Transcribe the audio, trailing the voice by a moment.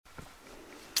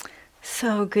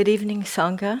So, good evening,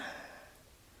 Sangha.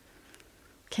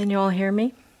 Can you all hear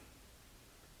me?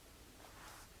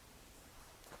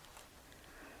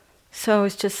 So, I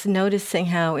was just noticing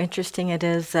how interesting it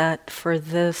is that for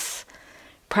this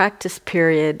practice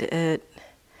period,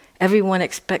 everyone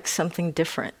expects something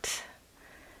different.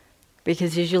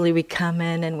 Because usually we come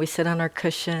in and we sit on our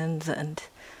cushions and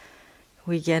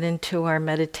we get into our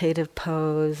meditative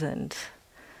pose and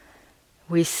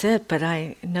we sit, but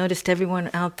I noticed everyone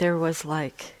out there was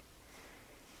like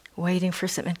waiting for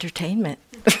some entertainment.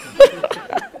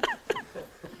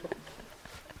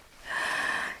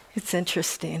 It's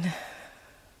interesting.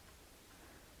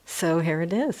 So here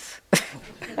it is.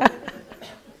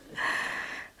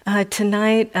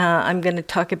 Tonight I'm going to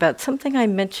talk about something I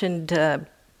mentioned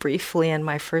briefly in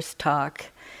my first talk,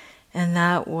 and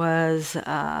that was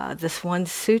this one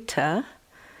sutta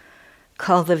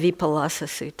called the Vipallasa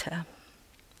Sutta.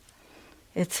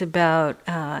 It's about,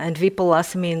 and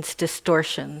Vipallasa means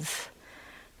distortions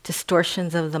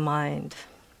of the mind.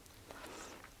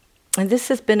 And this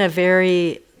has been a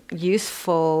very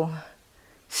useful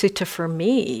sutta for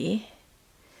me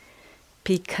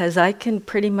because I can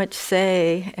pretty much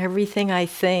say everything I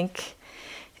think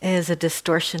is a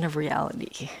distortion of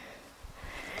reality.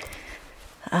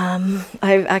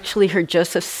 I've actually heard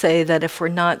Joseph say that if we're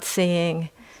not seeing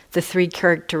the three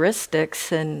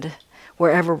characteristics and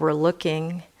wherever we're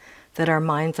looking, that our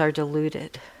minds are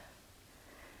deluded.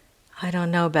 I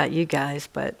don't know about you guys,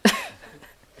 but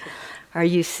are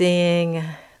you seeing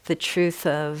the truth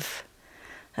of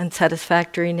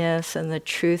unsatisfactoriness and the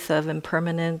truth of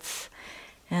impermanence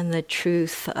and the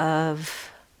truth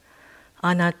of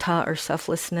anatta or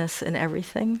selflessness in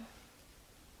everything?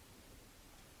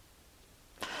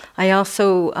 I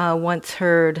also once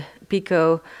heard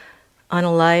Bhikkhu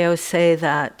Analayo say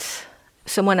that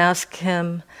someone asked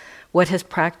him what his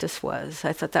practice was.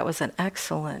 I thought that was an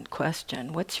excellent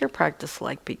question. What's your practice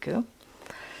like, Bhikkhu?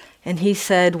 And he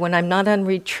said, when I'm not on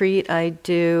retreat, I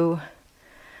do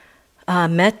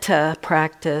metta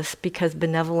practice because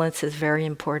benevolence is very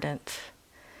important.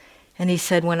 And he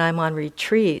said, when I'm on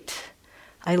retreat,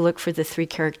 I look for the three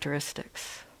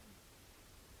characteristics.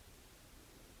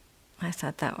 I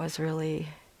thought that was really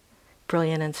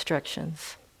brilliant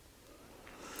instructions.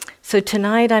 So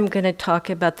tonight I'm going to talk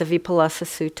about the Vipallasa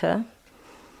Sutta.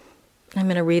 I'm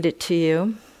going to read it to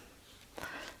you.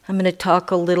 I'm going to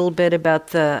talk a little bit about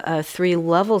the three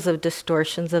levels of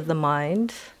distortions of the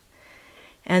mind.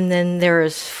 And then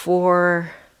there's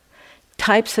 4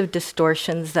 types of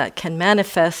distortions that can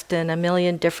manifest in a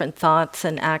million different thoughts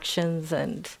and actions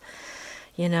and,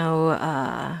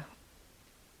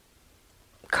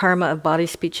 karma of body,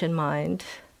 speech, and mind.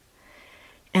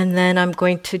 And then I'm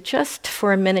going to just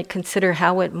for a minute consider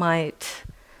how it might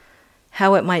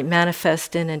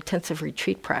manifest in intensive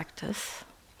retreat practice.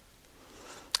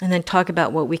 And then talk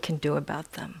about what we can do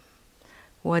about them.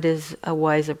 What is a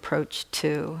wise approach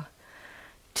to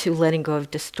letting go of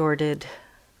distorted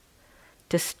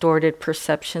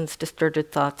perceptions,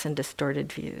 distorted thoughts, and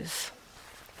distorted views.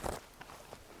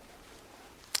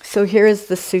 So here is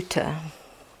the sutta.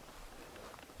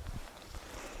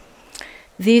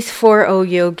 These 4, O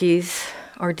yogis,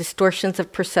 are distortions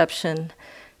of perception,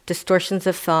 distortions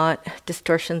of thought,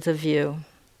 distortions of view.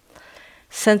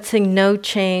 Sensing no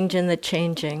change in the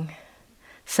changing,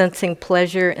 sensing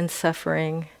pleasure in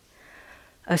suffering,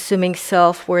 assuming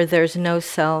self where there's no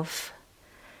self,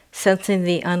 sensing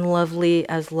the unlovely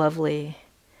as lovely,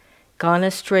 gone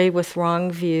astray with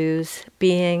wrong views,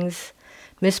 beings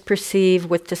misperceived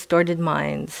with distorted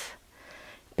minds,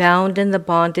 bound in the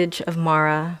bondage of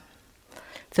Mara.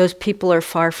 Those people are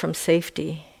far from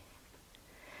safety.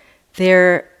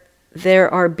 There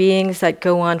are beings that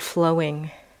go on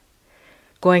flowing,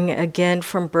 going again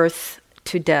from birth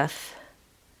to death.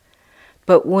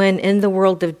 But when in the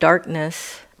world of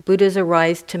darkness, Buddhas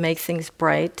arise to make things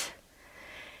bright,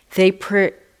 they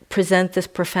present this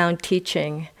profound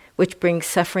teaching which brings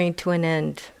suffering to an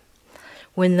end.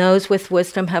 When those with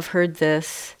wisdom have heard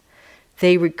this,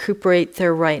 they recuperate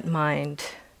their right mind.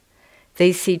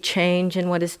 They see change in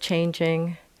what is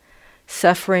changing,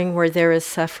 suffering where there is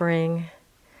suffering,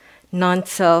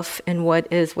 non-self in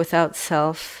what is without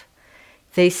self.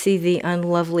 They see the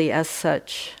unlovely as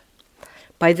such.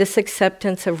 By this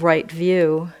acceptance of right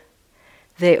view,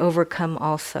 they overcome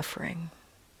all suffering.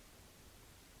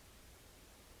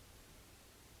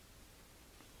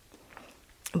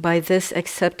 By this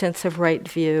acceptance of right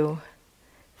view,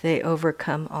 they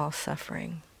overcome all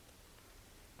suffering.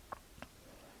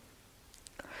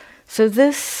 So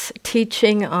this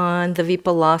teaching on the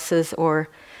Vipallasas, or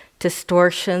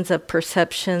distortions of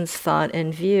perceptions, thought,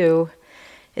 and view,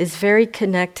 is very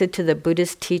connected to the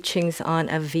Buddhist teachings on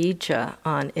avijja,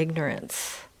 on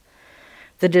ignorance.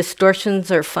 The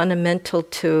distortions are fundamental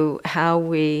to how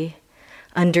we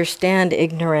understand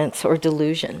ignorance or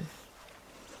delusion.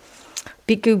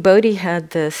 Bhikkhu Bodhi had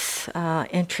this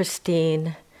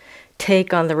interesting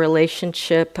take on the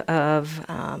relationship of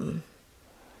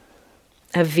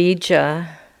avijja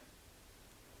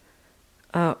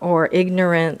or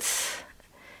ignorance,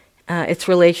 its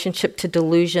relationship to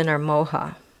delusion or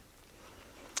moha.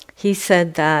 He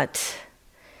said that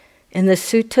in the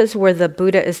suttas where the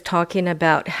Buddha is talking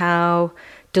about how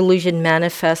delusion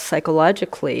manifests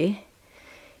psychologically,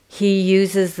 he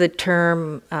uses the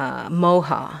term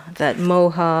moha, that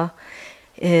moha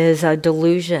is a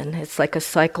delusion. It's like a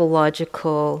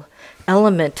psychological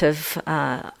element of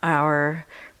our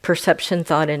perception,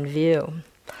 thought, and view.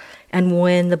 And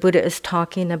when the Buddha is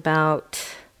talking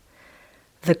about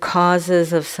the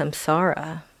causes of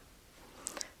samsara,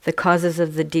 the causes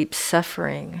of the deep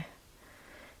suffering,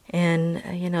 and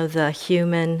the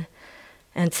human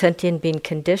and sentient being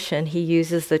condition, he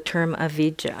uses the term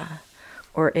avijja,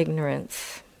 or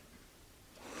ignorance.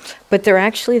 But they're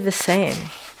actually the same.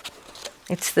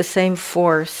 It's the same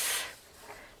force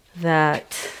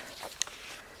that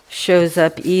shows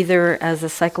up either as a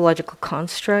psychological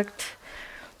construct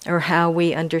or how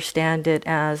we understand it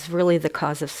as really the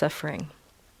cause of suffering.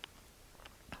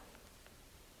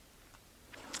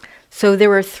 So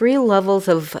there are 3 levels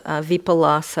of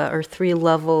Vipallasa, or 3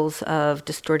 levels of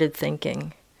distorted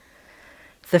thinking.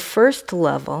 The first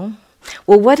level,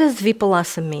 well, what does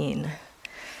Vipallasa mean?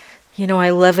 I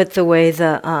love it the way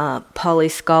the Pali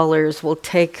scholars will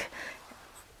take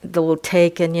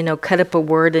and cut up a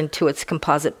word into its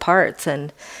composite parts,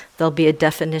 and there'll be a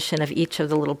definition of each of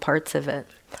the little parts of it.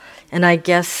 And I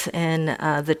guess in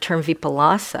the term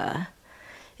Vipallasa,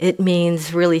 it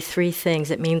means really 3 things.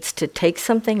 It means to take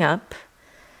something up,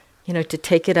 to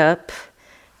take it up,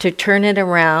 to turn it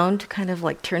around, kind of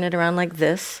like turn it around like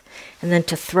this, and then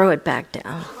to throw it back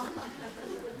down.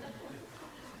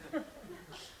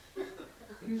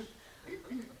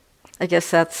 I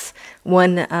guess that's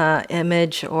one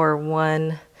image or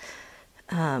one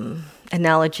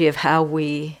analogy of how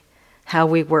we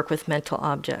work with mental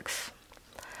objects.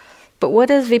 But what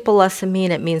does Vipallasa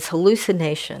mean? It means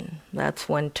hallucination. That's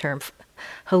one term.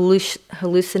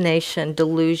 Hallucination,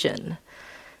 delusion.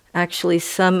 Actually,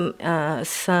 some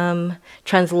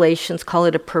translations call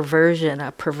it a perversion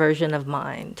of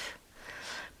mind.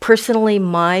 Personally,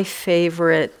 my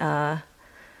favorite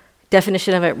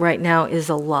definition of it right now is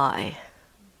a lie.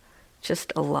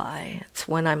 Just a lie. It's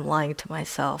when I'm lying to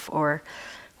myself, or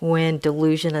when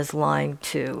delusion is lying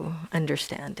to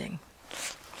understanding.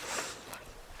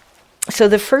 So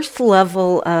the first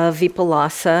level of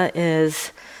Vipallasa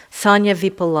is Sanya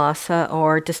Vipallasa,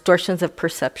 or distortions of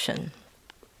perception.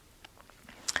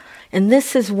 And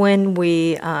this is when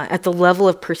we, at the level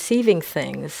of perceiving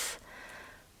things,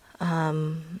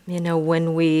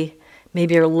 when we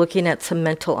maybe are looking at some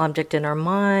mental object in our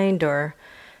mind, or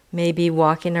maybe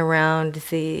walking around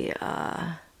the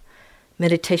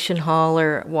meditation hall,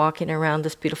 or walking around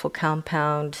this beautiful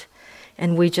compound,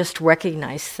 and we just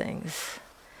recognize things.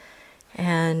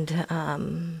 And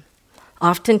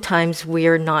oftentimes we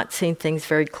are not seeing things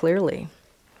very clearly.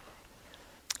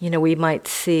 We might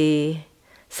see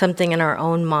something in our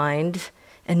own mind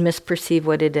and misperceive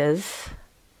what it is.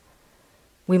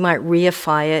 We might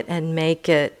reify it and make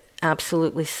it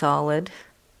absolutely solid.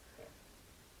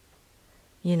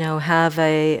 Have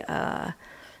a,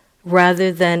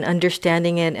 rather than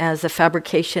understanding it as a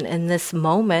fabrication in this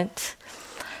moment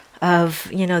of,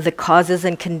 the causes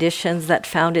and conditions that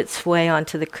found its way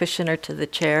onto the cushion or to the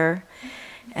chair,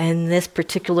 and this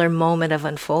particular moment of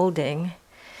unfolding,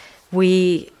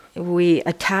 we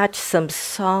attach some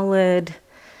solid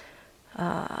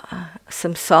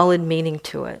meaning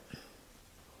to it.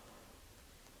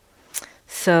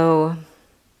 So,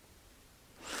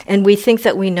 and we think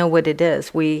that we know what it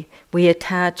is. We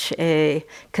attach a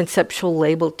conceptual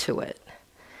label to it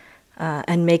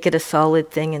and make it a solid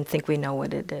thing and think we know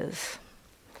what it is.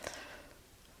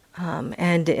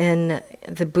 And in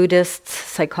the Buddhist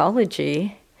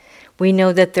psychology, we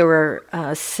know that there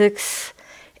are 6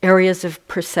 areas of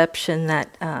perception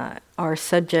that are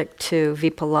subject to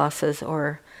vipallasas,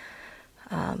 or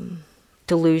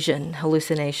delusion,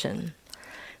 hallucination.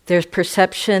 There's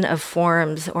perception of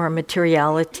forms or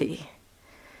materiality,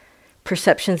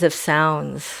 perceptions of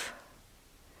sounds,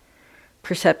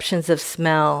 perceptions of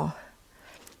smell,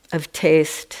 of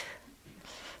taste,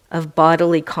 of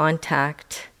bodily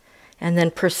contact, and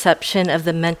then perception of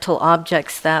the mental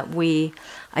objects that we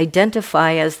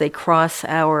identify as they cross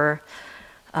our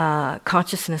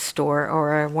consciousness store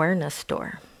or awareness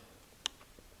store.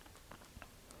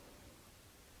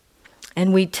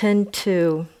 And we tend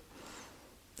to,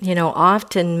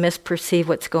 often misperceive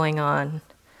what's going on.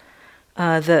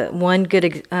 The one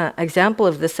good example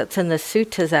of this that's in the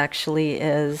suttas actually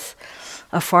is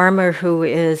a farmer who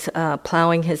is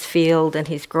plowing his field and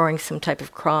he's growing some type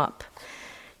of crop.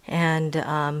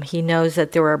 And he knows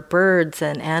that there are birds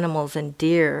and animals and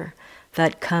deer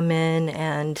that come in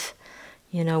and,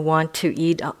 want to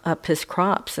eat up his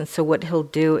crops. And so what he'll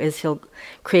do is he'll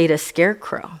create a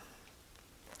scarecrow.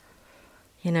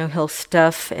 He'll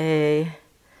stuff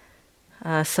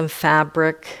some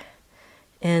fabric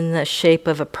in the shape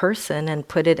of a person and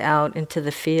put it out into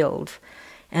the field.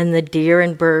 And the deer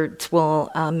and birds will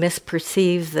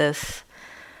misperceive this,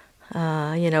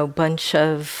 bunch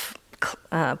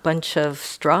of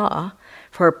straw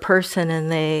for a person,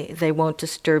 and they won't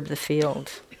disturb the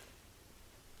field.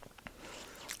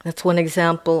 That's one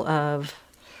example of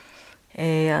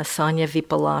a sanya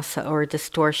vipallasa, or a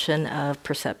distortion of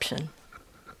perception.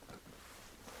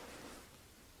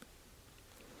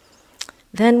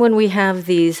 Then when we have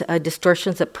these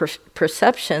distortions of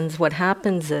perceptions, what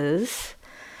happens is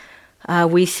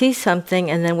we see something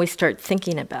and then we start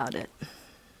thinking about it.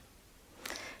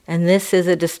 And this is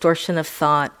a distortion of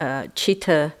thought,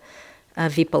 citta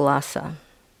vipallasa.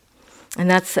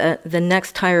 And that's the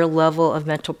next higher level of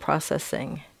mental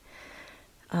processing.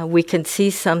 We can see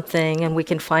something and we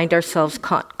can find ourselves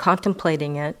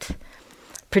contemplating it,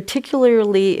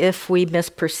 particularly if we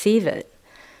misperceive it.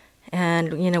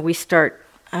 And, we start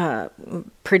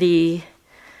pretty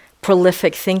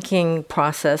prolific thinking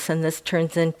process, and this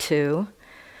turns into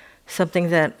something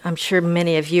that I'm sure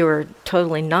many of you are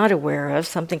totally not aware of,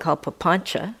 something called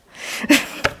papancha.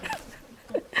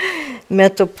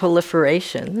 Mental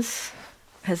proliferations.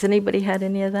 Has anybody had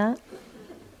any of that?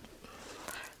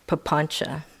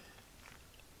 Papancha.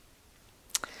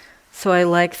 So I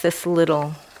like this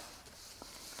little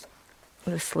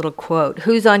quote.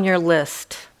 Who's on your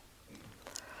list?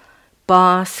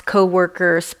 Boss,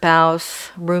 co-worker,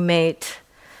 spouse, roommate,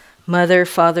 mother,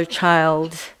 father,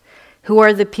 child. Who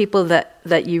are the people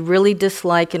that you really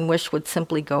dislike and wish would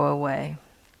simply go away?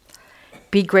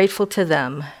 Be grateful to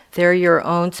them. They're your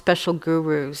own special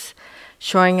gurus,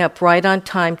 showing up right on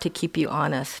time to keep you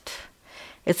honest.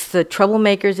 It's the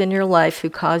troublemakers in your life who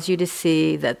cause you to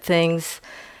see that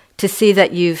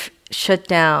you've shut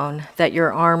down, that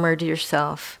you're armored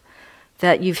yourself,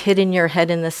 that you've hidden your head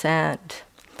in the sand.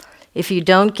 If you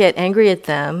don't get angry at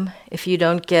them, if you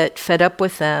don't get fed up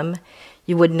with them,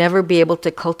 you would never be able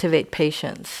to cultivate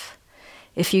patience.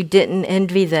 If you didn't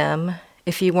envy them,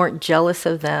 if you weren't jealous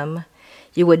of them,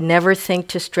 you would never think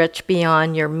to stretch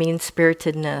beyond your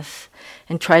mean-spiritedness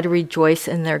and try to rejoice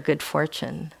in their good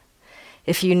fortune.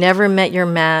 If you never met your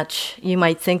match, you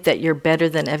might think that you're better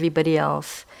than everybody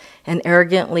else and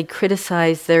arrogantly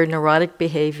criticize their neurotic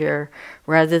behavior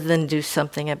rather than do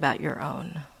something about your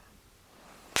own.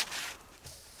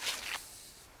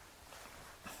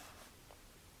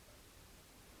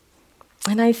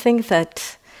 And I think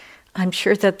I'm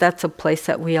sure that that's a place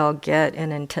that we all get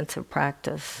in intensive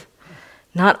practice.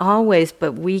 Not always,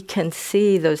 but we can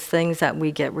see those things that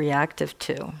we get reactive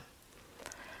to.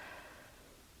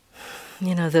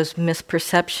 Those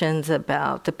misperceptions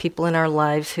about the people in our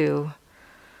lives who,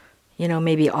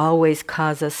 maybe always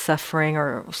cause us suffering,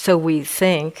 or so we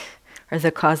think, are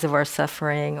the cause of our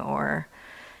suffering, or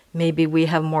maybe we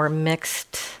have more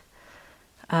mixed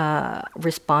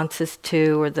responses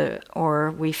to,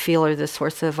 or we feel are the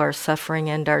source of our suffering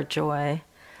and our joy,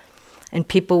 and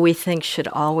people we think should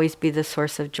always be the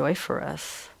source of joy for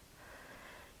us.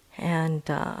 And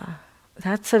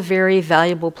that's a very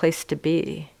valuable place to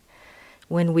be,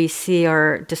 when we see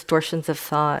our distortions of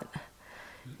thought,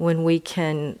 when we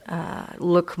can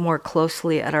look more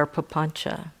closely at our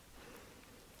papancha,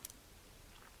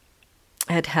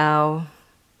 at how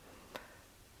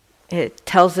it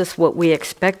tells us what we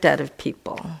expect out of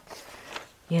people,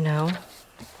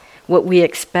 what we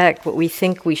expect, what we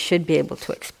think we should be able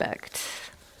to expect.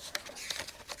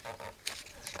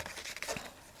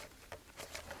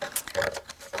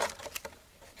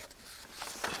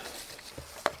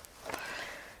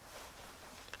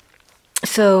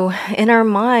 So in our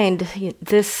mind,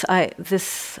 this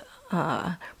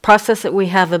process that we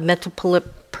have of mental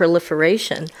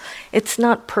proliferation, it's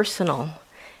not personal.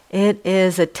 It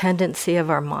is a tendency of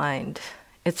our mind.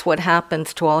 It's what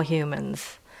happens to all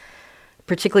humans,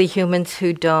 particularly humans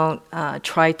who don't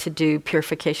try to do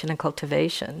purification and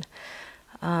cultivation.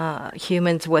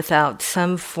 Humans without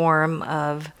some form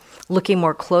of looking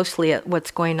more closely at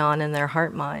what's going on in their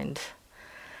heart mind.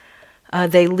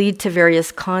 They lead to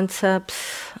various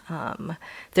concepts.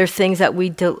 They're things that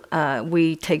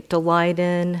we take delight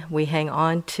in, we hang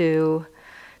on to,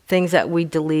 things that we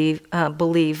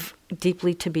believe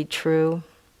deeply to be true.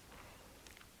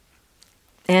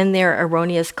 And they're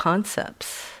erroneous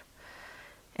concepts.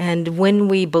 And when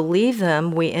we believe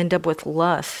them, we end up with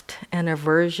lust and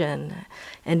aversion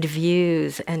and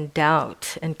views and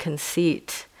doubt and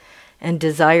conceit and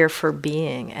desire for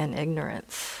being and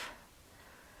ignorance.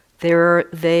 They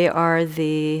are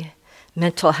the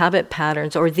mental habit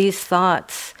patterns, or these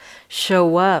thoughts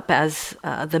show up as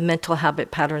the mental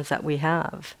habit patterns that we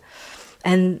have.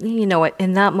 And,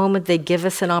 in that moment, they give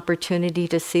us an opportunity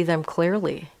to see them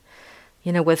clearly.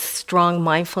 With strong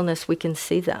mindfulness, we can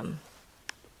see them.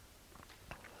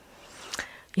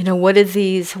 What are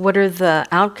the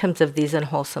outcomes of these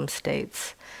unwholesome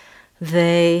states?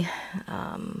 They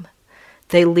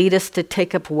lead us to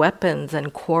take up weapons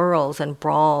and quarrels and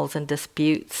brawls and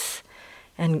disputes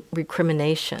and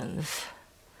recriminations.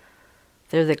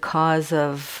 They're the cause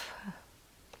of,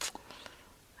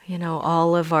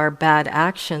 all of our bad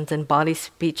actions in body,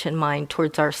 speech, and mind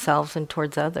towards ourselves and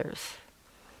towards others.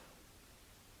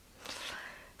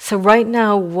 So right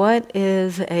now, what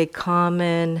is a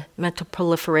common mental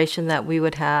proliferation that we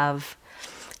would have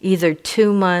either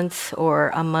 2 months or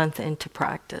a month into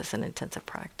practice, an intensive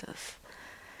practice?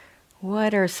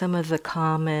 What are some of the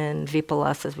common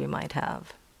vipallasas we might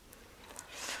have?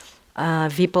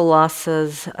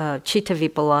 Vipallasas, chitta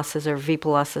vipallasas, or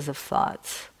vipallasas of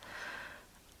thoughts.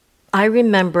 I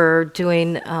remember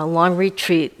doing a long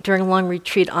retreat. During a long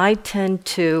retreat, I tend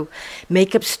to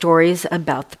make up stories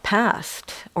about the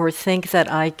past or think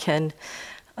that I can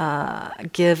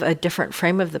give a different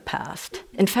frame of the past.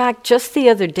 In fact, just the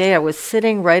other day, I was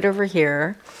sitting right over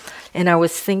here and I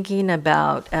was thinking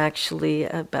about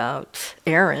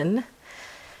Erin.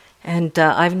 And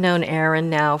I've known Erin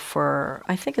now for,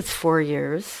 I think it's 4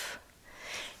 years.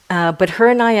 But her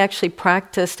and I actually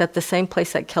practiced at the same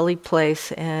place at Kelly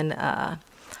Place in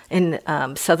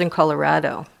southern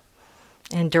Colorado.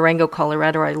 In Durango,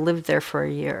 Colorado. I lived there for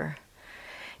a year.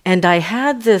 And I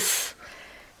had this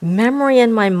memory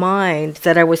in my mind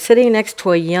that I was sitting next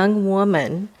to a young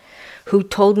woman who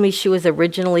told me she was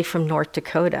originally from North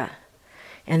Dakota.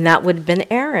 And that would have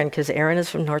been Erin, because Erin is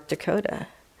from North Dakota.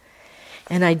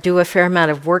 And I do a fair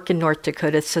amount of work in North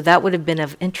Dakota, so that would have been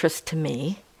of interest to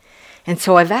me. And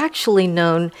so I've actually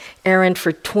known Erin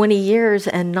for 20 years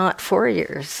and not 4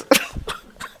 years.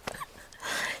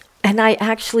 And I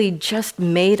actually just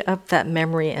made up that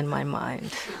memory in my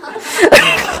mind.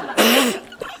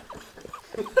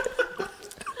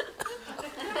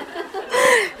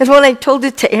 And when I told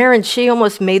it to Erin, she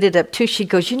almost made it up too. She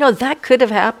goes, that could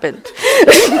have happened.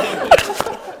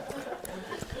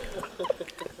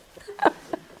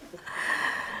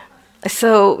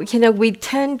 So, we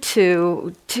tend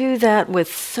to do that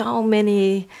with so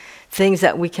many things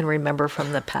that we can remember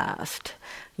from the past.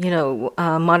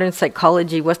 Modern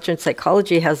psychology, Western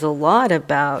psychology has a lot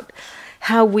about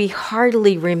how we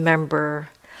hardly remember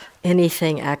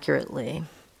anything accurately.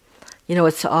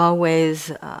 It's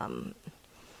always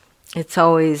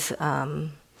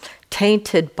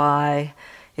tainted by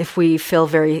if we feel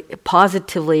very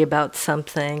positively about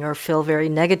something or feel very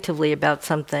negatively about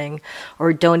something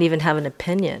or don't even have an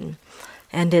opinion.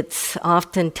 And it's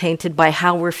often tainted by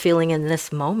how we're feeling in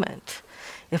this moment.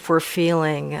 If we're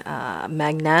feeling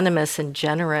magnanimous and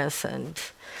generous and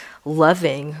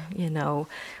loving,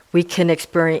 we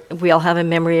all have a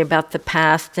memory about the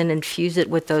past and infuse it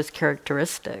with those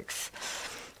characteristics.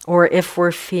 Or if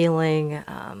we're feeling,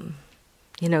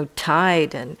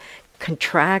 tied and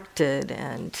contracted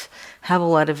and have a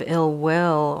lot of ill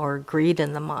will or greed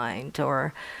in the mind,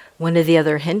 or one of the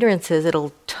other hindrances,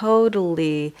 it'll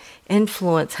totally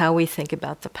influence how we think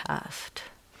about the past.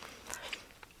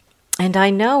 And I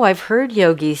know I've heard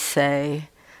yogis say,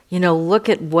 look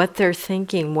at what they're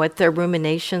thinking, what their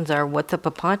ruminations are, what the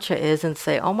papancha is, and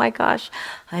say, oh my gosh,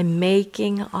 I'm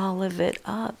making all of it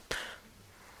up.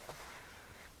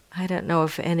 I don't know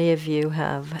if any of you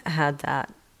have had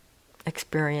that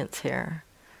experience here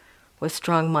with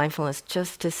strong mindfulness,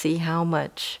 just to see how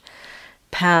much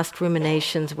past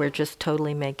ruminations we're just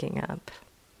totally making up.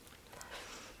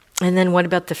 And then what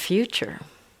about the future?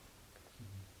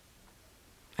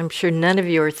 I'm sure none of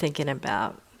you are thinking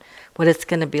about what it's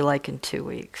going to be like in 2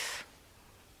 weeks.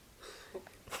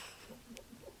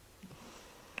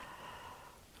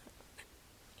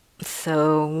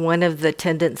 So one of the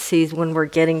tendencies when we're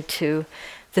getting to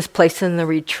this place in the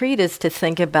retreat is to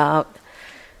think about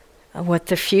what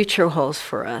the future holds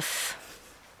for us.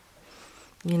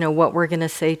 what we're going to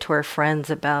say to our friends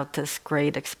about this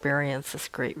great experience, this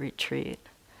great retreat,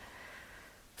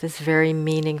 this very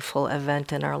meaningful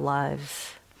event in our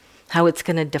lives, how it's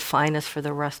going to define us for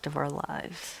the rest of our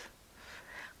lives.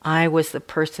 I was the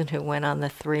person who went on the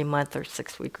 3-month or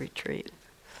 6-week retreat.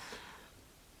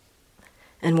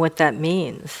 And what that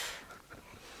means.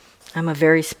 I'm a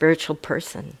very spiritual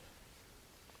person.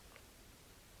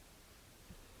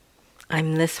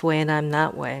 I'm this way and I'm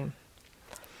that way.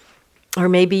 Or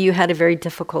maybe you had a very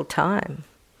difficult time.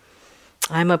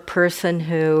 I'm a person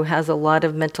who has a lot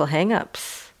of mental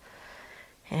hang-ups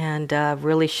and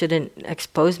really shouldn't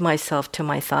expose myself to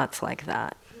my thoughts like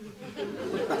that.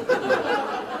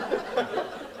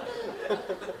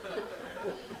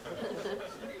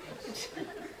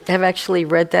 I've actually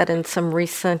read that in some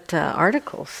recent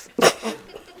articles.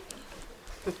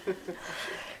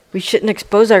 We shouldn't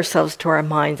expose ourselves to our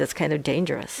minds. It's kind of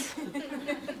dangerous.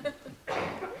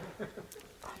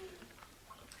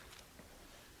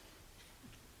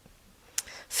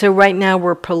 So right now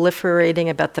we're proliferating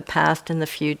about the past and the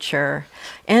future,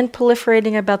 and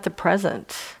proliferating about the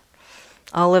present.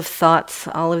 All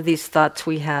of these thoughts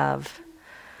we have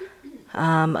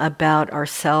about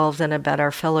ourselves and about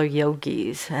our fellow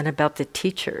yogis and about the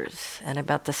teachers and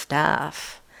about the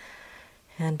staff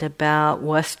and about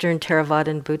Western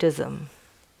Theravadan Buddhism,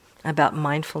 about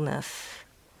mindfulness.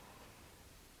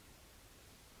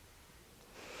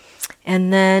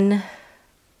 And then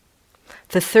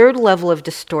the third level of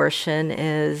distortion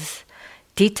is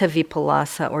Dita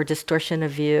Vipallasa, or distortion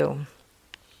of view.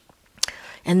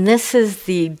 And this is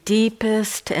the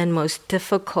deepest and most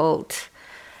difficult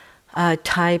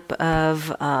type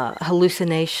of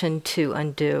hallucination to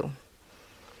undo.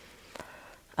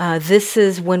 This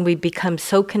is when we become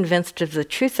so convinced of the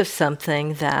truth of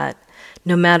something that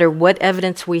no matter what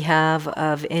evidence we have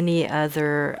of any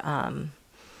other, of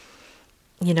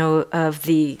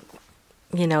the,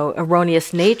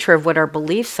 erroneous nature of what our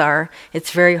beliefs are,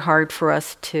 it's very hard for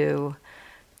us to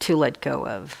let go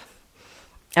of.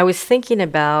 I was thinking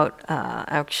about,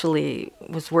 actually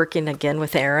was working again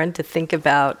with Erin to think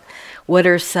about what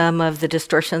are some of the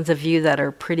distortions of view that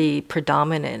are pretty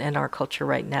predominant in our culture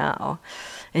right now.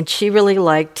 And she really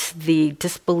liked the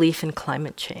disbelief in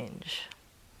climate change.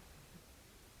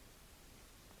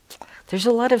 There's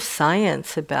a lot of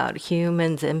science about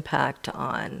humans' impact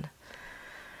on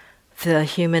the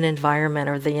human environment,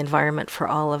 or the environment for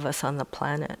all of us on the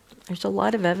planet. There's a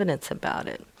lot of evidence about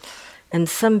it. And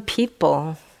some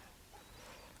people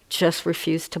just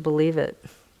refuse to believe it.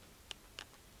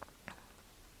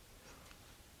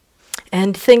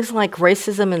 And things like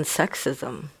racism and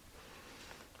sexism,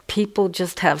 people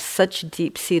just have such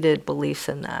deep-seated beliefs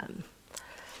in that.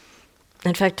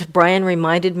 In fact, Brian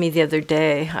reminded me the other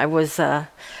day,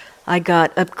 I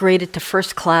got upgraded to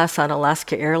first class on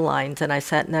Alaska Airlines, and I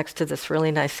sat next to this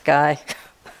really nice guy.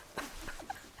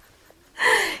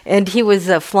 And he was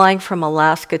flying from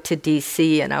Alaska to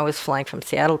D.C., and I was flying from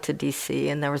Seattle to D.C.,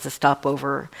 and there was a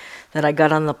stopover that I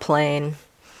got on the plane.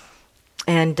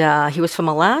 And he was from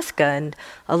Alaska, and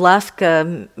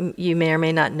Alaska, you may or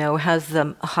may not know, has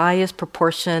the highest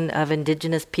proportion of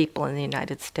indigenous people in the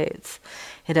United States.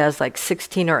 It has like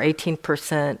 16 or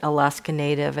 18% Alaska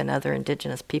Native and other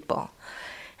indigenous people.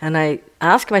 And I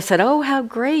asked him, I said, "Oh, how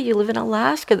great, you live in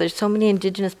Alaska. There's so many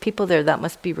indigenous people there. That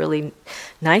must be really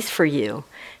nice for you."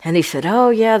 And he said, "Oh,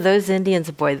 yeah, those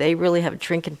Indians, boy, they really have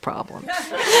drinking problems."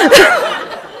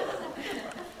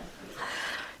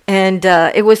 And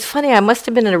it was funny, I must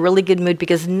have been in a really good mood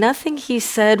because nothing he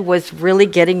said was really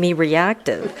getting me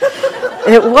reactive.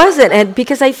 It wasn't, and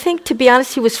because I think, to be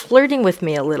honest, he was flirting with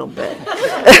me a little bit.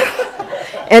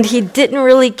 And he didn't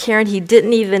really care, and he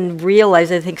didn't even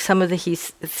realize, I think, some of the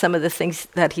things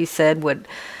that he said would,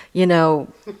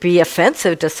 be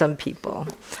offensive to some people.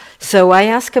 So I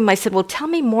asked him, I said, "Well, tell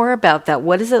me more about that.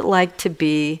 What is it like to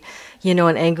be,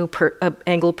 an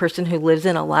Anglo person who lives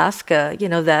in Alaska,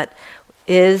 that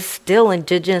is still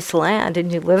indigenous land,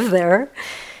 and you live there?"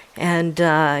 And,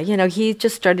 he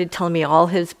just started telling me all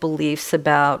his beliefs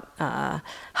about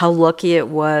how lucky it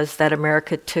was that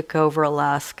America took over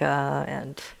Alaska,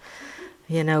 and,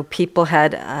 people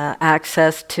had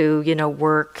access to,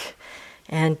 work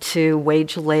and to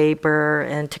wage labor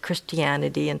and to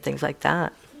Christianity and things like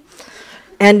that.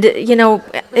 And,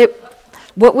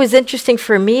 what was interesting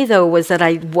for me, though, was that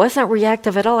I wasn't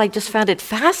reactive at all. I just found it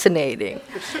fascinating.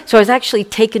 So I was actually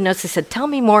taking notes. I said, "Tell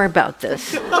me more about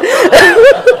this."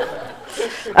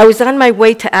 I was on my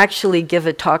way to actually give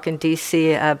a talk in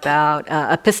DC about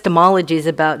epistemologies,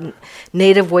 about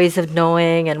native ways of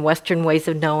knowing and Western ways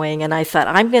of knowing, and I thought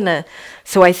I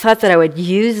thought that I would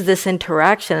use this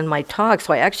interaction in my talk,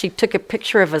 so I actually took a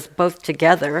picture of us both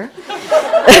together,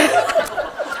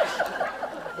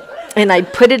 and I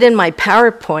put it in my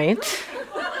PowerPoint,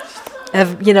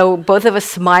 of, both of us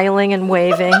smiling and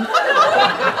waving.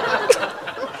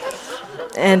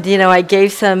 And, I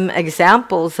gave some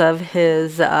examples of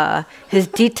his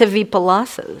Dita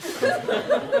Vipallasas.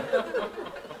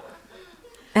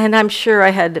 And I'm sure I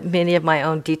had many of my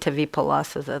own Dita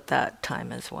Vipallasas at that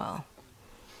time as well.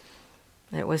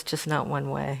 It was just not one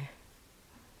way.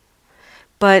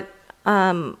 But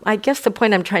I guess the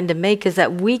point I'm trying to make is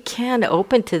that we can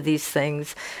open to these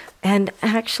things and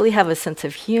actually have a sense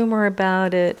of humor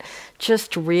about it.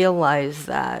 Just realize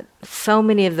that so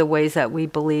many of the ways that we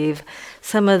believe,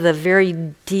 some of the very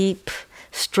deep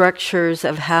structures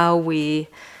of how we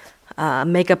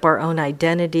make up our own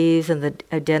identities and the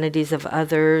identities of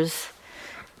others,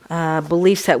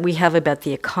 beliefs that we have about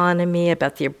the economy,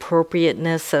 about the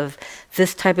appropriateness of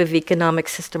this type of economic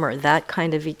system or that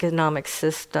kind of economic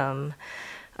system,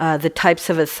 the types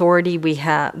of authority we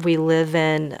live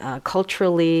in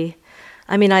culturally.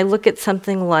 I mean, I look at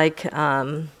something like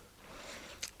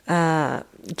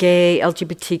gay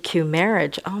LGBTQ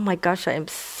marriage. Oh my gosh, I am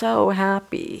so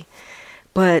happy.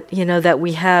 But, that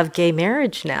we have gay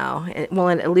marriage now, well,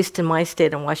 at least in my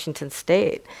state, in Washington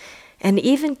State. And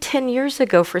even 10 years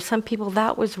ago, for some people,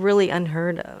 that was really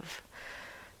unheard of.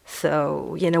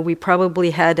 So, we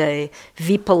probably had a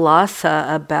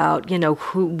Vipallasa about,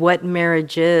 what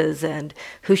marriage is and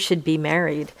who should be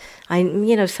married.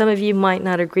 Some of you might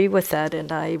not agree with that, and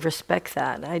I respect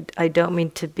that. I don't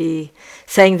mean to be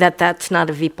saying that that's not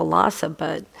a Vipallasa,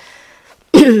 but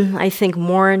I think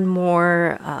more and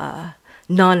more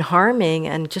non-harming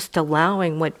and just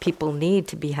allowing what people need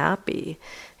to be happy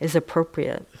is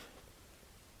appropriate.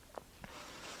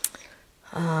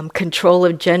 Control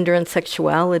of gender and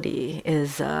sexuality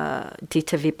is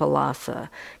Dita Vipallasa.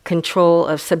 Control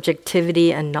of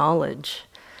subjectivity and knowledge.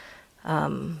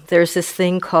 There's this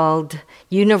thing called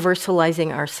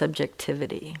universalizing our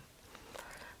subjectivity.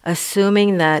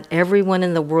 Assuming that everyone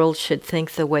in the world should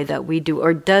think the way that we do,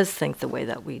 or does think the way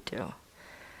that we do.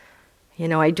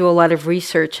 I do a lot of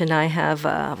research, and I have,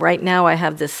 right now I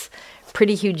have this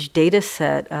pretty huge data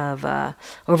set of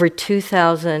over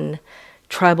 2,000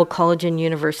 tribal college and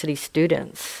university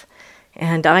students.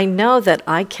 And I know that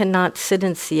I cannot sit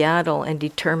in Seattle and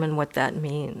determine what that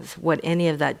means, what any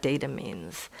of that data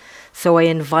means. So I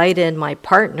invite in my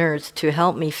partners to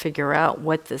help me figure out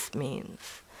what this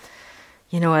means,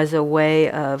 as a way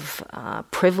of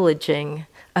privileging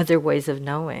other ways of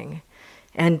knowing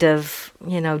and of,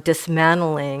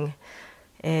 dismantling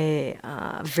a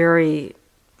very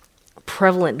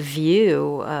prevalent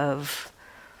view of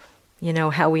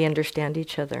how we understand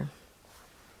each other.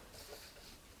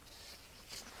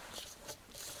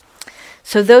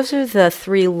 So those are the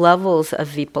 3 levels of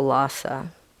Vipallasa.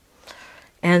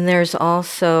 And there's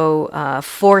also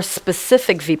 4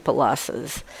 specific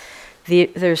Vipallasas.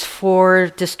 There's 4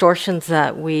 distortions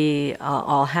that we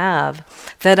all have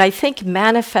that I think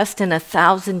manifest in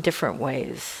 1,000 different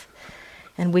ways.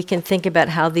 And we can think about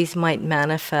how these might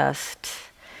manifest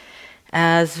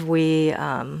as we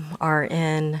are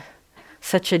in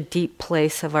such a deep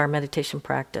place of our meditation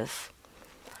practice.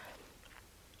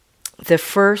 The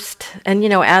first, and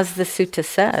as the sutta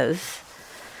says,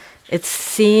 it's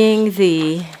seeing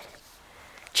the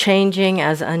changing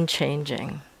as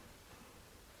unchanging.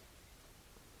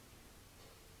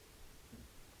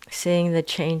 Seeing the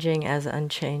changing as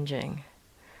unchanging.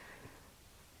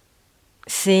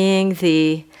 Seeing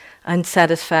the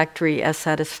unsatisfactory as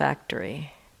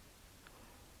satisfactory.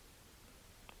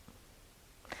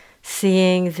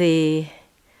 Seeing the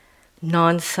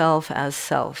non-self as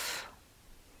self.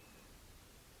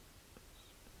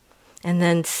 And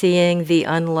then seeing the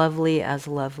unlovely as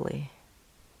lovely.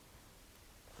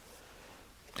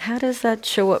 How does that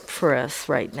show up for us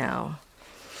right now?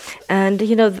 And,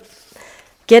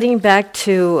 getting back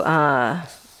to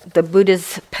the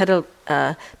Buddha's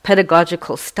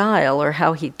pedagogical style, or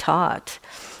how he taught,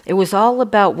 it was all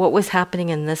about what was happening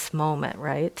in this moment,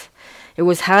 right? It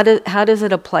was how does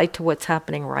it apply to what's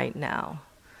happening right now?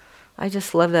 I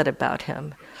just love that about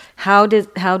him. How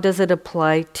does it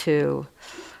apply to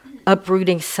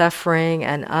uprooting suffering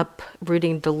and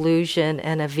uprooting delusion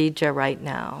and avidya right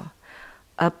now?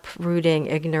 Uprooting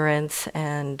ignorance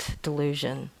and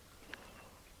delusion.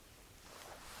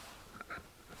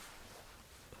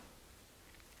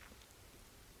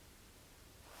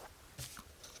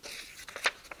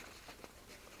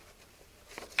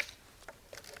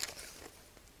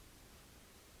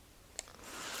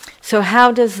 So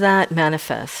how does that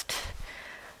manifest?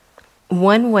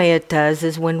 One way it does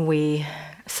is when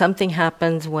something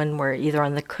happens when we're either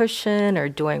on the cushion or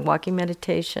doing walking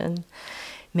meditation.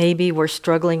 Maybe we're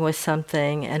struggling with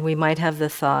something and we might have the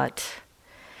thought,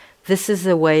 this is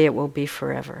the way it will be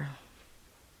forever.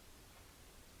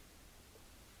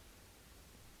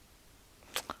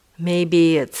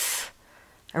 Maybe it's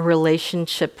a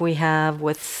relationship we have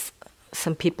with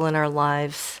some people in our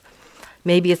lives.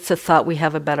 Maybe it's a thought we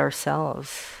have about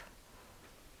ourselves.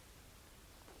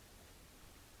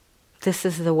 This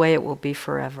is the way it will be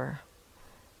forever.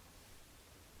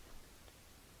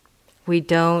 We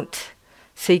don't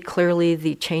see clearly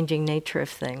the changing nature of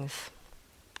things.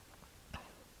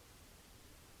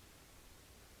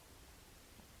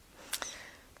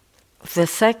 The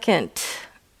second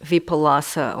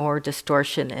Vipallasa or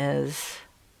distortion is,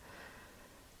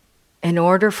 in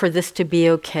order for this to be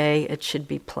okay, it should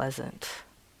be pleasant.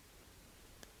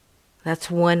 That's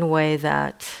one way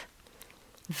that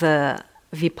the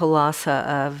Vipallasa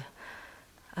of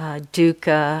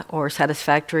dukkha or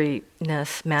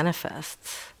satisfactoriness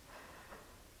manifests.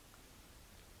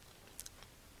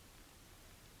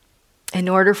 In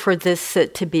order for this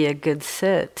sit to be a good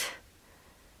sit,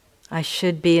 I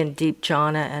should be in deep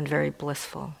jhana and very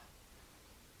blissful.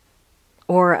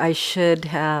 Or I should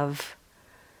have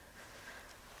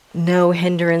no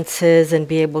hindrances and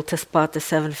be able to spot the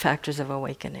 7 factors of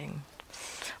awakening.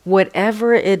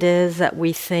 Whatever it is that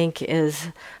we think is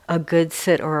a good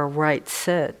sit or a right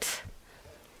sit,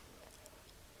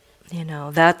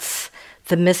 that's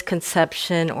the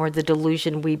misconception or the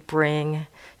delusion we bring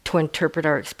to interpret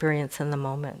our experience in the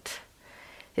moment,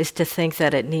 is to think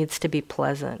that it needs to be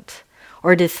pleasant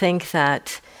or to think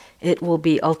that it will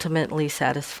be ultimately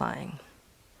satisfying.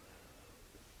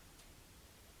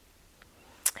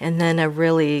 And then a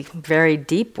really very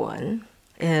deep one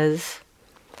is,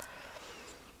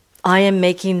 I am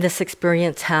making this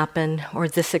experience happen, or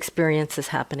this experience is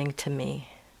happening to me.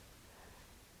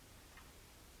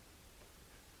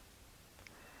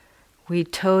 We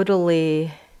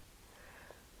totally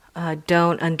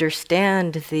don't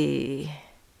understand the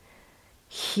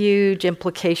huge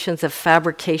implications of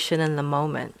fabrication in the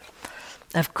moment,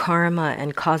 of karma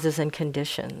and causes and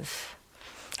conditions,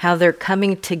 how they're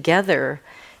coming together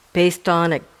based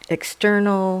on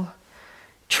external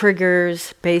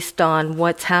triggers, based on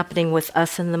what's happening with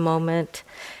us in the moment,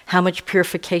 how much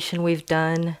purification we've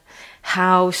done,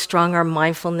 how strong our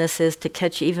mindfulness is to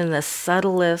catch even the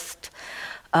subtlest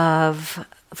of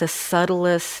the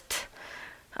subtlest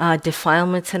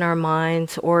defilements in our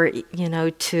minds, or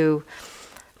to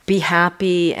be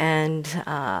happy and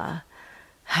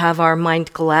have our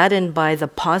mind gladdened by the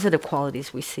positive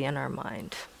qualities we see in our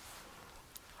mind.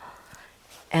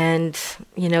 And,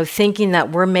 thinking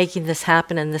that we're making this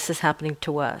happen and this is happening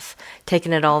to us,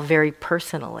 taking it all very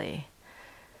personally,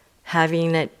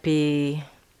 having it be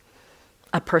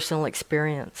a personal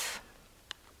experience.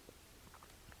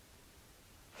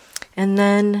 And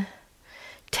then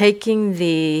taking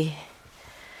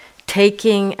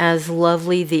as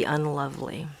lovely the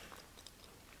unlovely.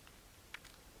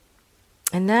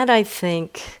 And that, I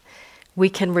think, we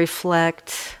can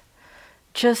reflect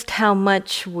just how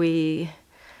much we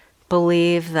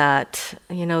believe that,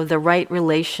 the right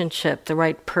relationship, the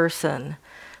right person,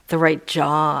 the right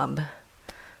job,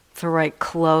 the right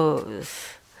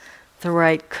clothes, the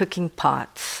right cooking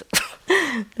pots,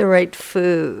 the right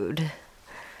food,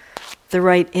 the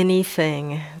right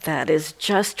anything that is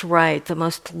just right, the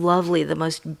most lovely, the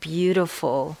most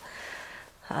beautiful,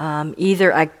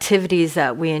 either activities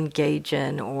that we engage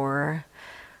in or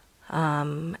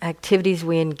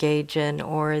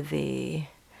the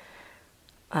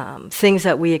things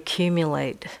that we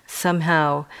accumulate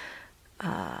somehow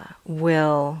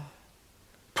will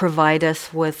provide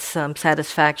us with some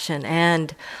satisfaction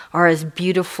and are as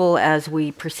beautiful as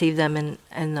we perceive them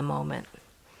in the moment,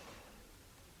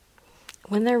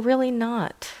 when they're really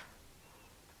not.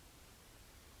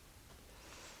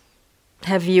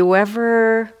 Have you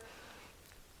ever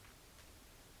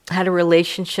had a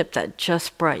relationship that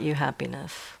just brought you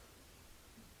happiness?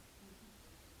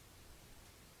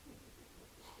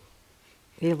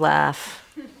 You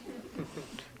laugh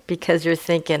because you're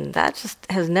thinking, that just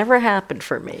has never happened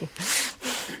for me.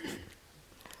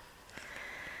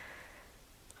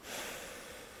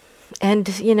 And,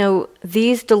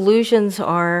 these delusions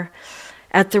are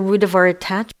at the root of our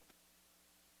attachment.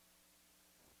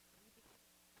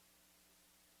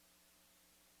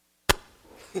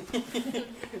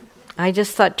 I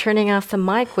just thought turning off the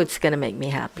mic was going to make me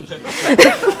happy.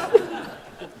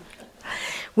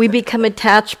 We become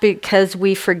attached because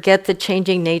we forget the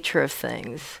changing nature of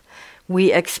things.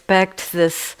 We expect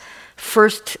this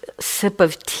first sip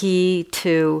of tea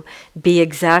to be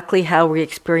exactly how we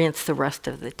experience the rest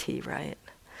of the tea, right?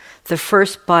 The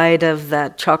first bite of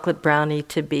that chocolate brownie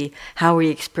to be how we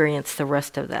experience the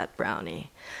rest of that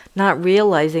brownie. Not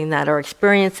realizing that our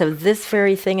experience of this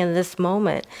very thing in this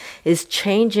moment is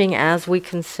changing as we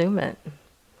consume it.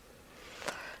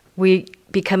 We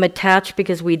become attached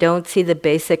because we don't see the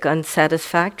basic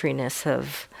unsatisfactoriness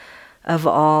of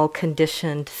all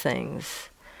conditioned things,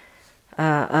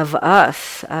 of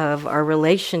us, of our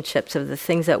relationships, of the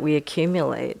things that we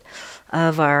accumulate,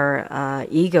 of our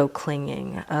ego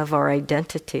clinging, of our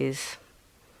identities.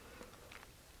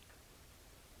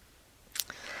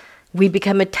 We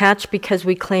become attached because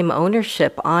we claim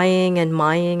ownership, eyeing and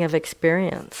mying of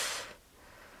experience.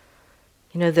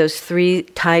 You know, those three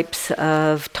types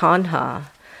of tanha,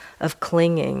 of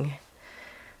clinging.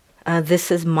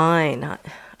 This is mine.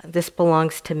 This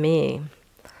belongs to me.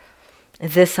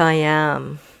 This I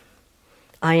am.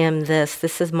 I am this.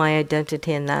 This is my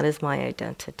identity and that is my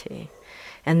identity.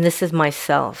 And this is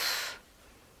myself.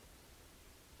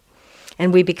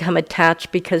 And we become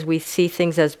attached because we see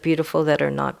things as beautiful that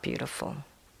are not beautiful.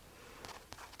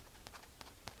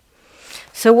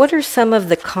 So what are some of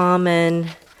the common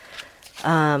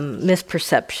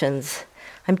misperceptions?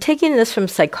 I'm taking this from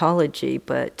psychology,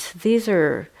 but these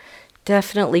are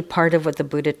definitely part of what the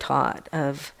Buddha taught,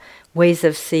 of ways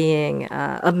of seeing,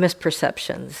 of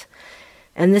misperceptions.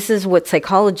 And this is what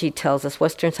psychology tells us,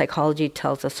 Western psychology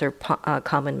tells us are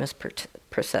common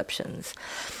misperceptions.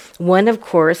 One, of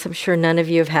course, I'm sure none of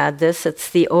you have had this, it's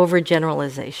the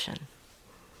overgeneralization.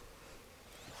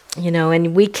 You know,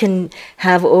 and we can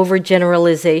have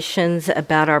overgeneralizations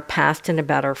about our past and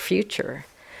about our future.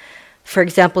 For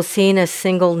example, seeing a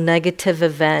single negative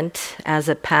event as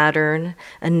a pattern,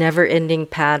 a never-ending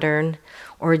pattern,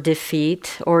 or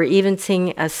defeat, or even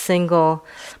seeing a single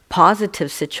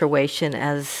positive situation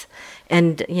as,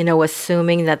 and, you know,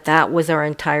 assuming that that was our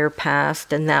entire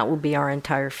past and that will be our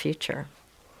entire future.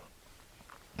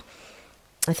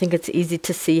 I think it's easy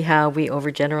to see how we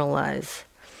overgeneralize.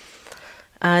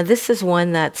 This is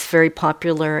one that's very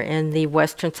popular in the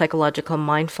Western psychological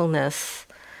mindfulness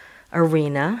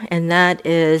arena, and that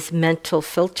is mental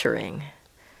filtering.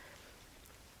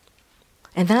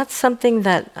 And that's something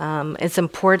that is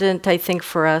important, I think,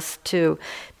 for us to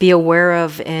be aware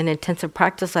of in intensive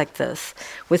practice like this.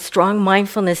 With strong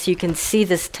mindfulness, you can see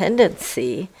this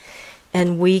tendency,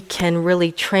 and we can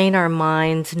really train our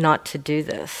minds not to do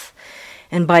this.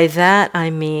 And by that, I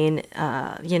mean,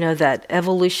 that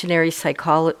evolutionary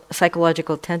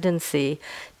psychological tendency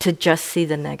to just see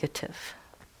the negative.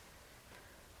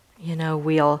 You know,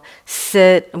 we'll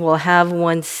have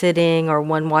one sitting or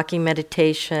one walking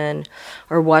meditation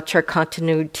or watch our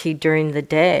continuity during the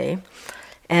day.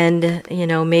 And, you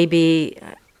know, maybe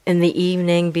in the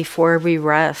evening before we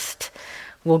rest,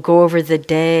 we'll go over the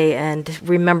day and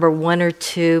remember one or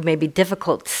two maybe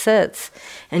difficult sits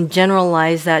and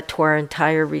generalize that to our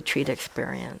entire retreat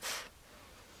experience.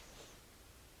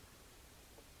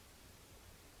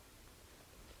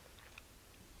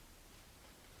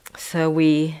 So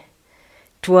we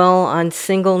dwell on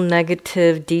single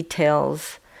negative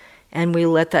details and we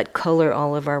let that color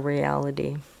all of our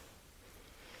reality.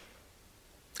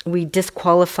 We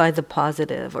disqualify the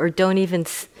positive or don't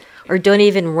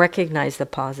even recognize the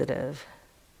positive.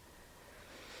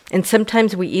 And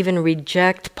sometimes we even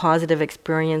reject positive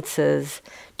experiences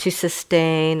to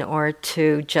sustain or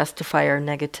to justify our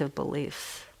negative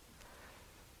beliefs.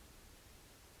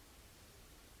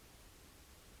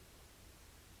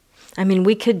 I mean,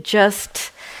 we could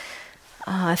just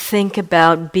think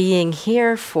about being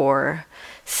here for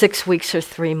 6 weeks or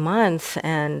 3 months,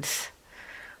 and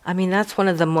I mean, that's one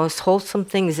of the most wholesome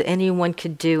things anyone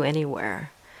could do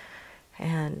anywhere.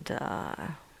 And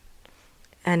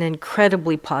an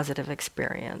incredibly positive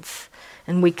experience.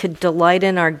 And we could delight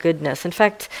in our goodness. In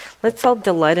fact, let's all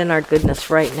delight in our goodness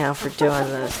right now for doing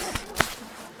this.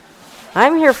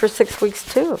 I'm here for 6 weeks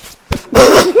too.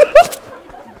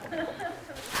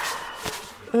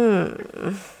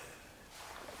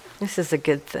 This is a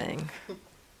good thing.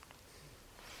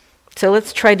 So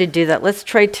let's try to do that. Let's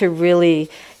try to really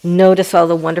notice all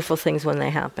the wonderful things when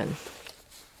they happen.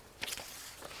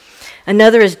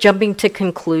 Another is jumping to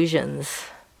conclusions,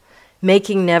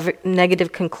 making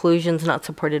negative conclusions not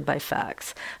supported by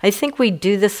facts. I think we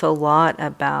do this a lot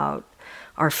about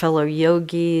our fellow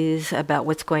yogis, about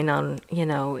what's going on, you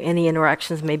know, any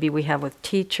interactions maybe we have with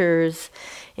teachers,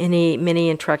 many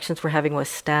interactions we're having with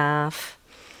staff,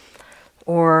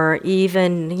 or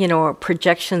even, you know,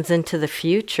 projections into the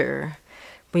future.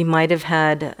 We might have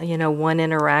had, you know, one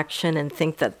interaction and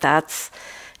think that that's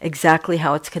exactly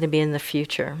how it's going to be in the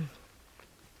future.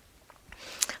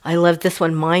 I love this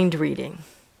one, mind reading.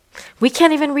 We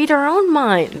can't even read our own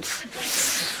minds.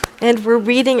 And we're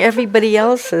reading everybody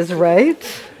else's, right?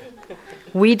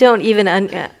 We don't even,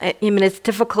 it's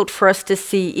difficult for us to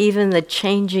see even the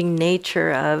changing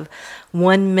nature of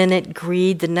 1 minute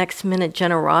greed, the next minute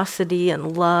generosity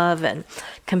and love and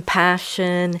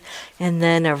compassion, and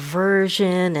then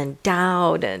aversion and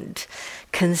doubt and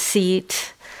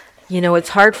conceit. It's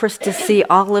hard for us to see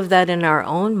all of that in our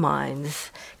own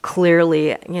minds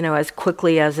clearly, as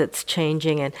quickly as it's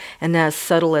changing and as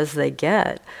subtle as they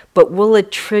get. But we'll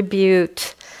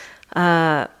attribute,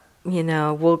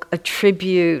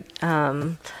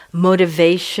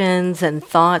 motivations and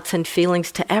thoughts and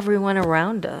feelings to everyone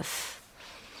around us.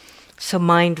 So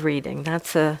mind reading,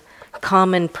 that's a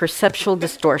common perceptual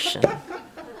distortion.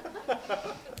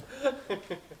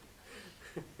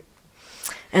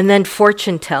 And then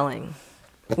fortune telling.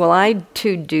 Well, I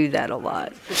too do that a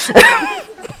lot.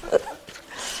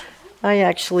 I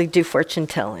actually do fortune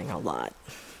telling a lot.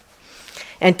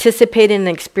 Anticipating and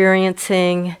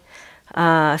experiencing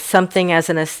something as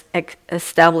an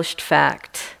established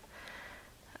fact,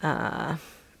 and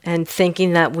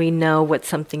thinking that we know what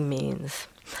something means.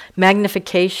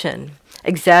 Magnification,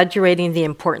 exaggerating the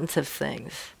importance of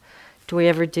things. Do we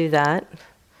ever do that?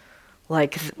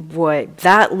 Like, boy,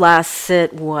 that last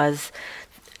sit was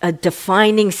a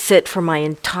defining sit for my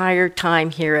entire time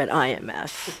here at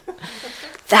IMS.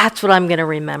 That's what I'm going to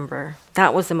remember.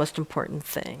 That was the most important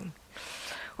thing.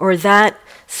 Or that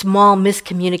small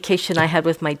miscommunication I had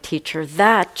with my teacher,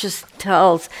 that just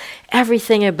tells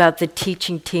everything about the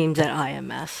teaching teams at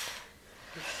IMS.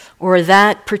 Or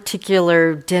that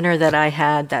particular dinner that I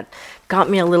had that got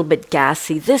me a little bit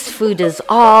gassy. This food is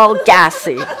all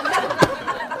gassy.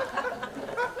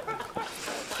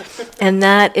 And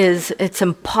it's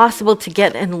impossible to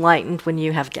get enlightened when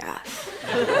you have gas.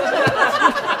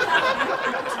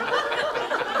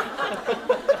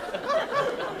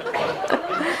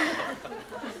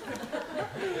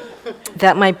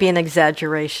 That might be an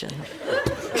exaggeration.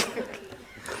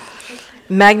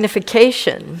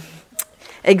 Magnification,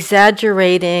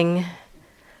 exaggerating,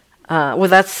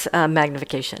 that's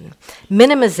magnification.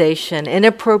 Minimization,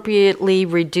 inappropriately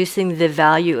reducing the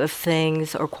value of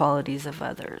things or qualities of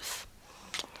others.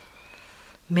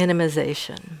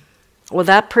 Minimization. Well,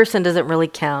 that person doesn't really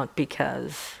count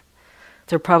because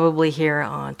they're probably here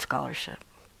on scholarship.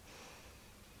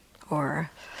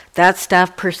 Or that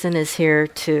staff person is here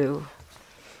to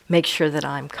make sure that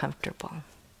I'm comfortable.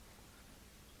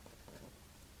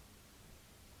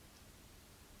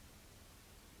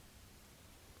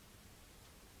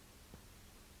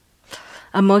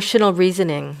 Emotional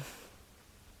reasoning.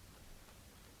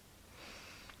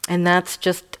 And that's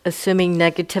just assuming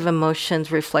negative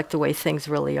emotions reflect the way things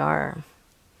really are.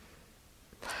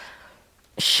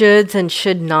 Shoulds and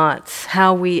should nots,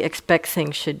 how we expect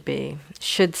things should be.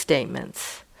 Should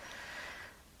statements.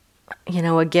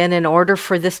 Again, in order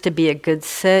for this to be a good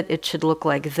sit, it should look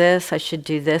like this, I should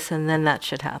do this, and then that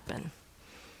should happen.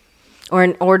 Or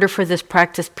in order for this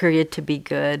practice period to be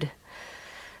good,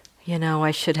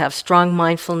 I should have strong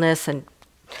mindfulness and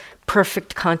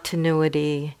perfect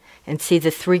continuity and see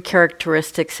the 3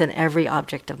 characteristics in every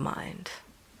object of mind.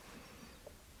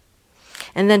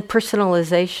 And then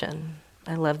personalization.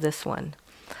 I love this one.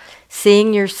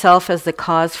 Seeing yourself as the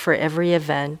cause for every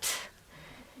event,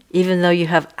 even though you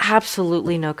have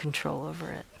absolutely no control over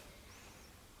it.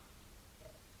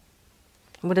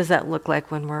 What does that look like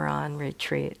when we're on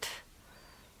retreat?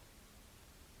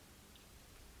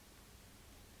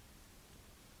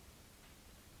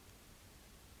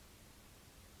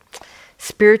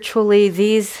 Spiritually,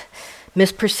 these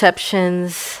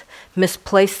misperceptions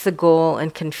misplace the goal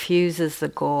and confuses the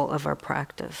goal of our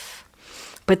practice.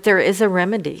 But there is a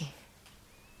remedy.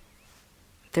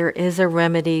 There is a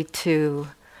remedy to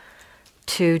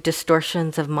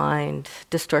distortions of mind,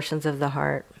 distortions of the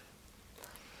heart.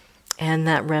 And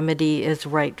that remedy is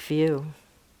right view.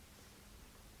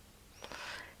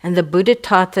 And the Buddha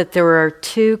taught that there are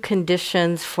 2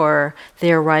 conditions for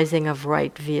the arising of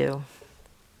right view.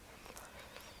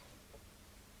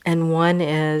 And one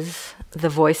is the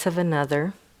voice of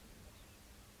another,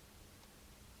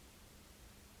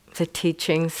 the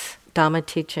teachings, Dhamma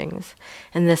teachings.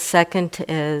 And the second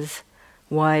is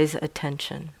wise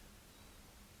attention.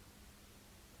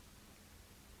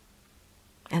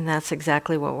 And that's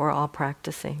exactly what we're all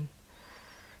practicing.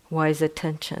 Wise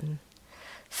attention.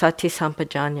 Sati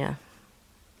sampajanya.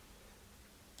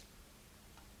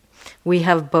 We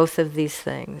have both of these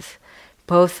things.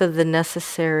 Both of the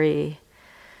necessary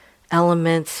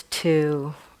elements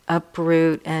to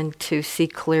uproot and to see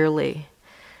clearly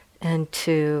and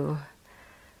to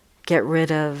get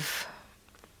rid of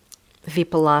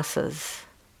vipallasas.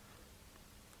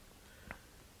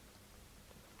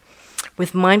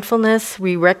 With mindfulness,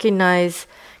 we recognize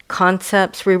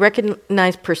concepts, we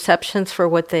recognize perceptions for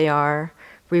what they are,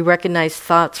 we recognize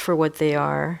thoughts for what they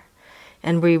are,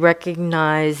 and we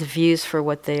recognize views for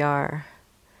what they are.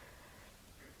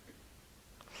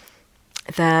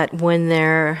 That when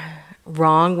they're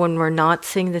wrong, when we're not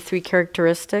seeing the three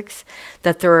characteristics,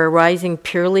 that they're arising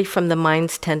purely from the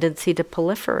mind's tendency to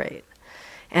proliferate.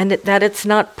 And that it's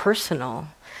not personal,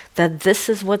 that this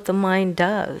is what the mind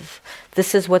does,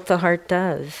 this is what the heart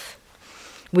does.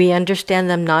 We understand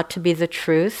them not to be the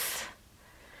truth,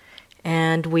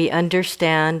 and we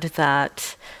understand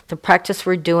that the practice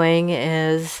we're doing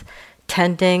is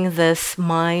tending this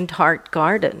mind-heart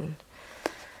garden.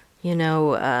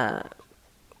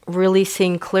 Really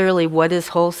seeing clearly what is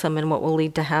wholesome and what will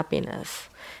lead to happiness,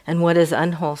 and what is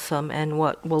unwholesome and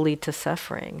what will lead to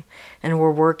suffering. And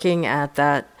we're working at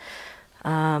that,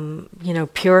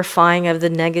 purifying of the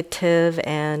negative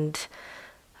and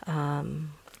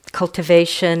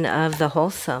cultivation of the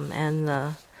wholesome and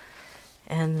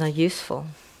the useful.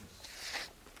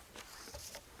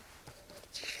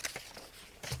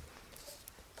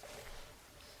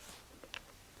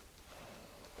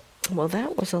 Well,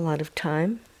 that was a lot of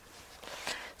time.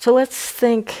 So let's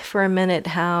think for a minute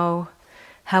how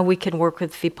we can work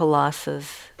with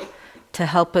vipallasas to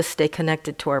help us stay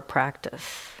connected to our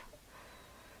practice.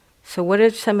 So what are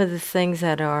some of the things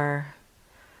that are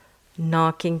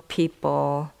knocking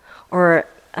people, or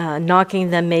knocking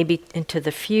them maybe into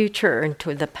the future or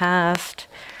into the past,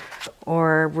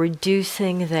 or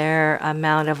reducing their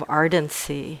amount of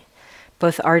ardency,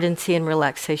 both ardency and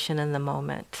relaxation in the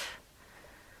moment?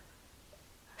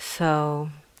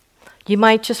 So you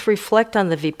might just reflect on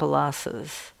the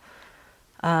vipallasas.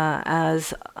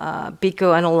 As Bhikkhu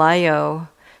Analayo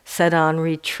said on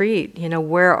retreat,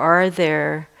 where are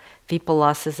there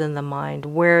vipallasas in the mind?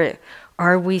 Where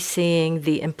are we seeing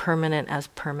the impermanent as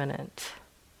permanent?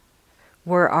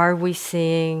 Where are we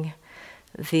seeing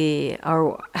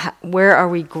where are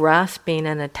we grasping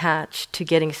and attached to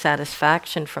getting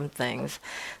satisfaction from things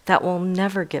that will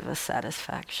never give us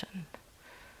satisfaction?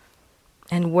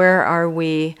 And where are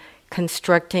we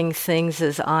constructing things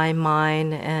as I,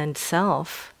 mine, and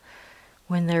self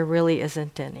when there really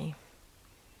isn't any?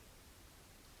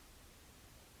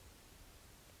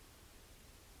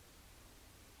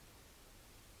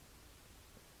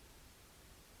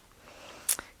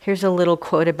 Here's a little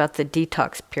quote about the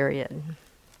detox period.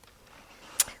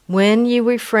 When you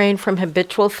refrain from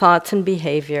habitual thoughts and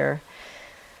behavior,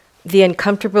 the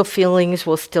uncomfortable feelings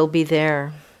will still be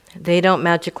there. They don't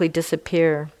magically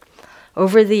disappear.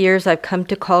 Over the years, I've come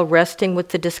to call resting with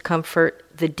the discomfort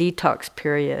the detox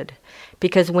period,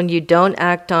 because when you don't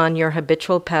act on your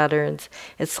habitual patterns,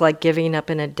 it's like giving up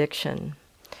an addiction.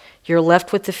 You're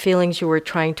left with the feelings you were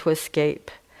trying to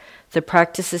escape. The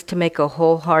practice is to make a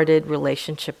wholehearted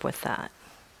relationship with that.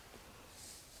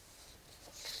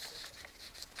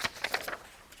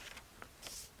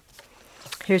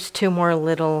 Here's two more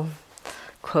little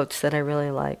quotes that I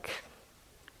really like.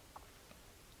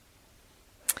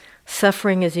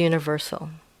 Suffering is universal.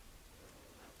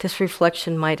 This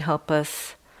reflection might help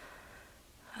us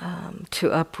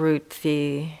to uproot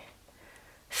the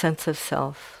sense of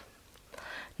self.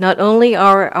 Not only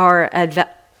are our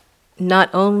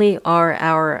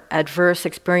adverse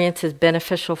experiences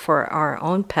beneficial for our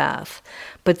own path,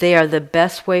 but they are the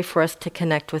best way for us to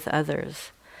connect with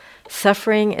others.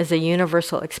 Suffering is a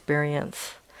universal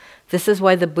experience. This is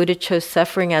why the Buddha chose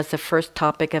suffering as the first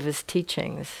topic of his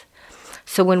teachings.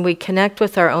 So when we connect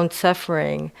with our own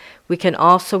suffering, we can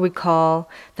also recall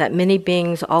that many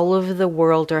beings all over the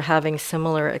world are having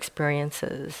similar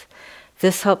experiences.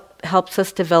 This helps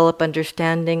us develop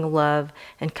understanding, love,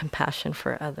 and compassion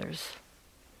for others.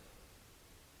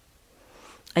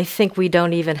 I think we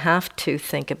don't even have to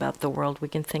think about the world. We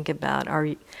can think about our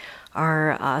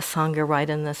Sangha right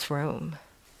in this room.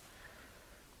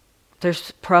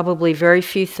 There's probably very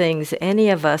few things any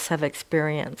of us have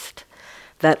experienced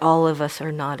that all of us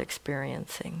are not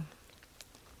experiencing.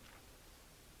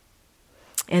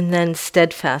 And then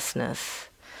steadfastness.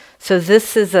 So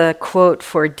this is a quote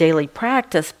for daily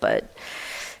practice, but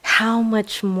how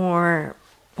much more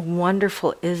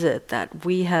wonderful is it that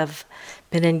we have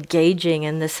been engaging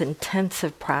in this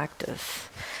intensive practice?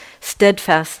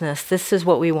 Steadfastness, this is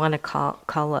what we want to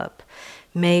call up.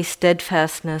 May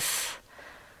steadfastness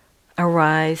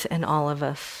arise in all of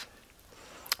us.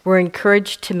 We're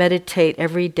encouraged to meditate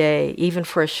every day, even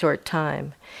for a short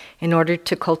time, in order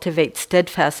to cultivate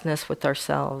steadfastness with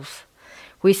ourselves.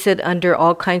 We sit under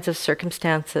all kinds of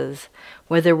circumstances,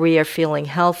 whether we are feeling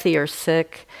healthy or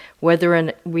sick,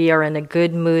 whether we are in a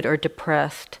good mood or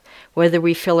depressed, whether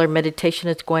we feel our meditation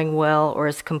is going well or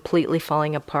is completely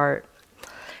falling apart.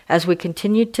 As we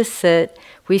continue to sit,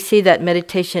 we see that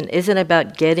meditation isn't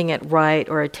about getting it right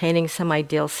or attaining some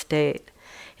ideal state.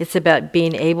 It's about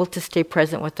being able to stay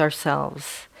present with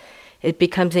ourselves. It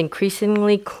becomes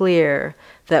increasingly clear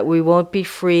that we won't be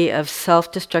free of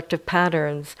self-destructive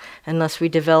patterns unless we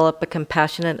develop a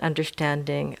compassionate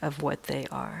understanding of what they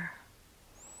are.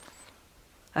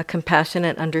 A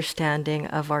compassionate understanding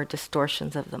of our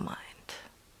distortions of the mind.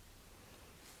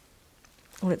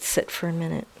 Let's sit for a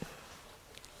minute.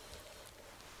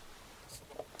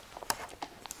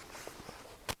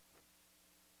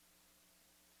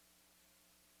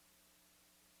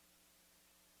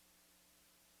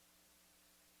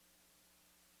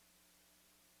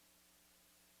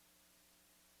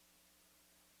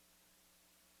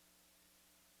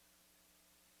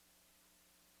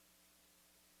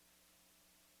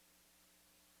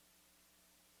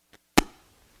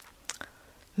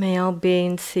 May all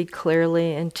beings see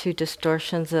clearly into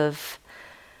distortions of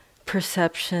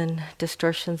perception,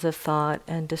 distortions of thought,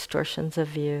 and distortions of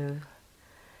view.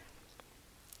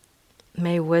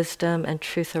 May wisdom and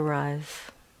truth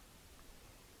arise.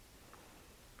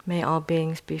 May all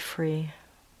beings be free.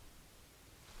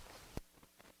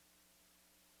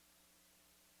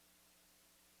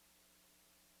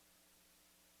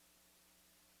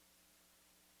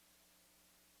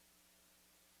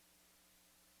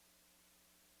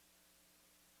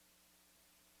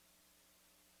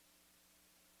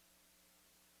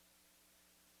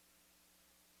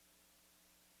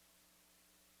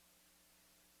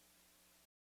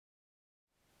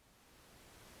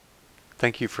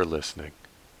 Thank you for listening.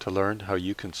 To learn how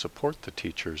you can support the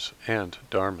teachers and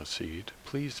Dharma Seed,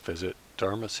 please visit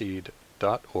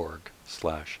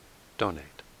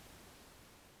dharmaseed.org/donate.